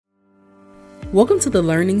Welcome to the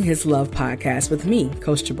Learning His Love podcast with me,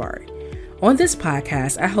 Coach Jabari. On this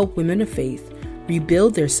podcast, I help women of faith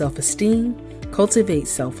rebuild their self-esteem, cultivate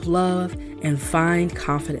self-love, and find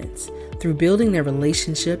confidence through building their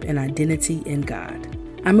relationship and identity in God.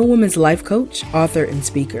 I'm a women's life coach, author, and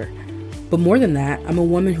speaker. But more than that, I'm a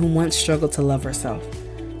woman who once struggled to love herself.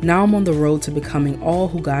 Now I'm on the road to becoming all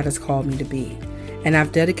who God has called me to be. And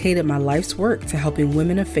I've dedicated my life's work to helping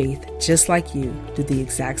women of faith just like you do the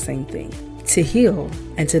exact same thing, to heal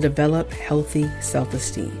and to develop healthy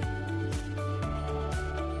self-esteem.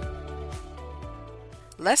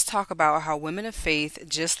 Let's talk about how women of faith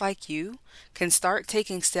just like you can start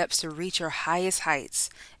taking steps to reach your highest heights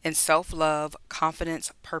in self-love,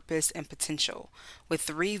 confidence, purpose, and potential with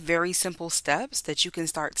 3 very simple steps that you can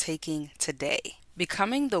start taking today.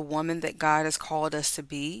 Becoming the woman that God has called us to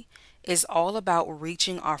be is all about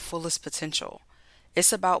reaching our fullest potential.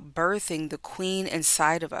 It's about birthing the queen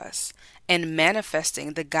inside of us and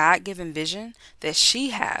manifesting the God-given vision that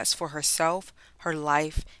she has for herself, her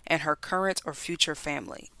life, and her current or future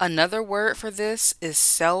family. Another word for this is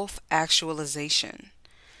self-actualization.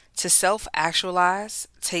 To self-actualize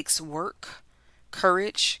takes work,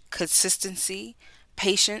 courage, consistency,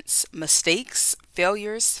 patience, mistakes,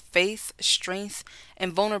 failures, faith, strength,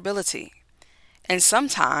 and vulnerability. And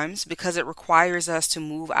sometimes, because it requires us to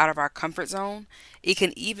move out of our comfort zone, it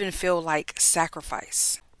can even feel like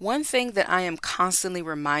sacrifice. One thing that I am constantly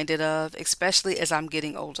reminded of, especially as I'm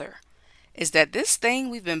getting older, is that this thing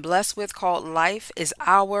we've been blessed with called life is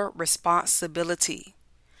our responsibility.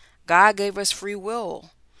 God gave us free will,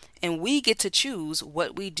 and we get to choose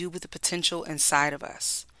what we do with the potential inside of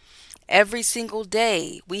us. Every single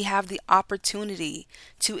day, we have the opportunity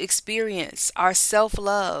to experience our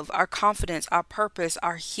self-love, our confidence, our purpose,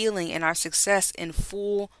 our healing, and our success in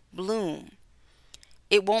full bloom.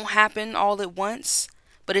 It won't happen all at once,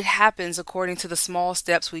 but it happens according to the small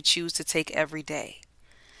steps we choose to take every day.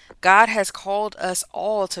 God has called us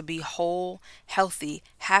all to be whole, healthy,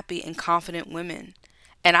 happy, and confident women.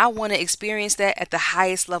 And I want to experience that at the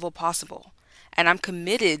highest level possible. And I'm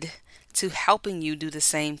committed to helping you do the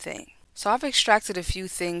same thing. So I've extracted a few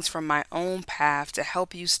things from my own path to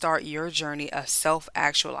help you start your journey of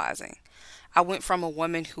self-actualizing. I went from a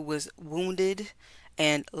woman who was wounded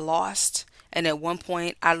and lost, and at one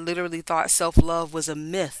point I literally thought self-love was a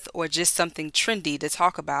myth or just something trendy to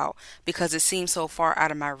talk about because it seemed so far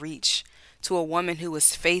out of my reach, to a woman who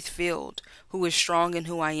is faith-filled, who is strong in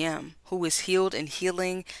who I am, who is healed and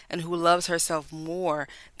healing, and who loves herself more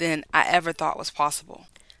than I ever thought was possible.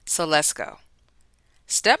 So let's go.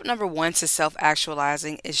 Step number 1 to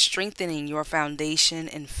self-actualizing is strengthening your foundation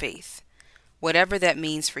in faith, whatever that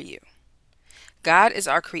means for you. God is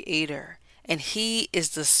our creator, and He is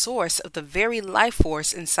the source of the very life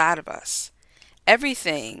force inside of us.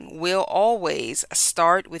 Everything will always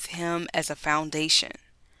start with Him as a foundation.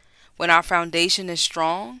 When our foundation is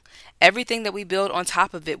strong, everything that we build on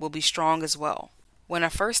top of it will be strong as well. When I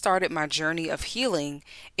first started my journey of healing,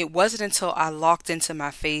 it wasn't until I locked into my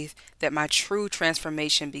faith that my true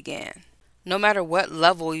transformation began. No matter what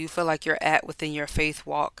level you feel like you're at within your faith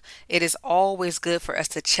walk, it is always good for us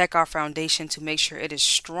to check our foundation to make sure it is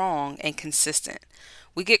strong and consistent.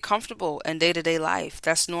 We get comfortable in day-to-day life.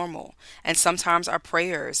 That's normal. And sometimes our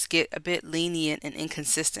prayers get a bit lenient and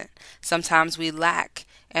inconsistent. Sometimes we lack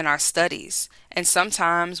in our studies. And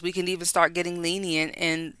sometimes we can even start getting lenient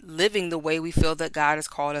in living the way we feel that God has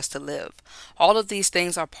called us to live. All of these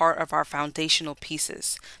things are part of our foundational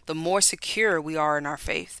pieces. The more secure we are in our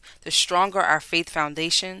faith, the stronger our faith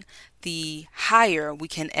foundation, the higher we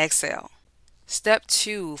can excel. Step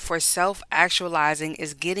 2 for self-actualizing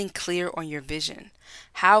is getting clear on your vision.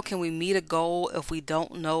 How can we meet a goal if we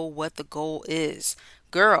don't know what the goal is?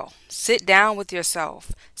 Girl, sit down with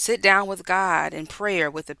yourself. Sit down with God in prayer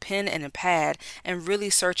with a pen and a pad and really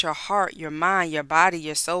search your heart, your mind, your body,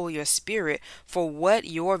 your soul, your spirit for what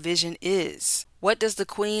your vision is. What does the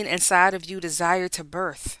queen inside of you desire to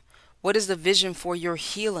birth? What is the vision for your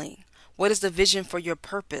healing? What is the vision for your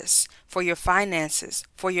purpose, for your finances,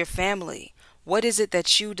 for your family? What is it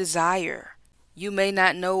that you desire? You may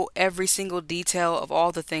not know every single detail of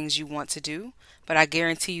all the things you want to do, but I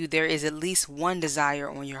guarantee you there is at least one desire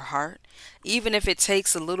on your heart, even if it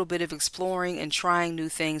takes a little bit of exploring and trying new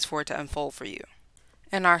things for it to unfold for you.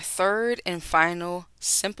 And our third and final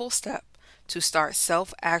simple step to start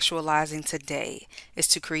self-actualizing today is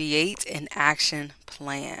to create an action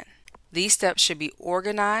plan. These steps should be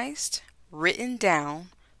organized, written down,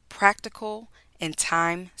 practical, and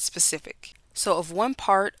time specific. So if one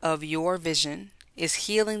part of your vision is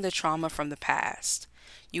healing the trauma from the past,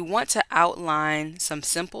 you want to outline some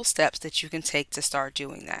simple steps that you can take to start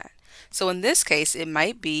doing that. So in this case, it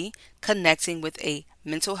might be connecting with a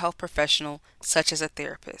mental health professional such as a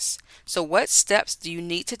therapist. So what steps do you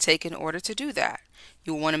need to take in order to do that?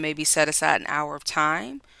 You'll want to maybe set aside an hour of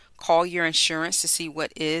time, call your insurance to see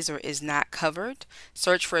what is or is not covered,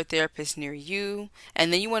 search for a therapist near you,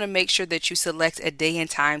 and then you want to make sure that you select a day and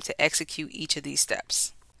time to execute each of these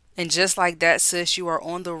steps. And just like that, sis, you are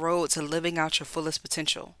on the road to living out your fullest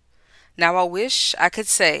potential. Now, I wish I could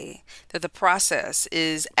say that the process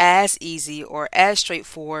is as easy or as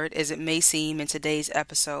straightforward as it may seem in today's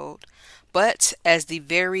episode. But as the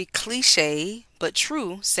very cliche but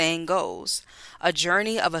true saying goes, a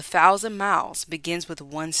journey of 1,000 miles begins with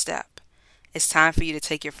one step. It's time for you to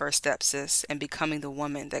take your first step, sis, in becoming the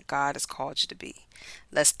woman that God has called you to be.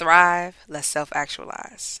 Let's thrive. Let's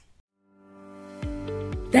self-actualize.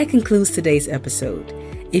 That concludes today's episode.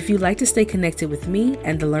 If you'd like to stay connected with me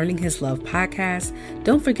and the Learning His Love podcast,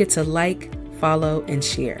 don't forget to like, follow, and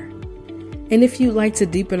share. And if you'd like to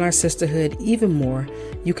deepen our sisterhood even more,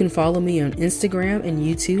 you can follow me on Instagram and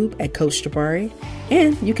YouTube at Coach Jabari,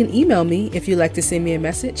 and you can email me if you'd like to send me a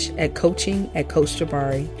message at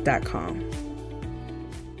coaching@coachjabari.com.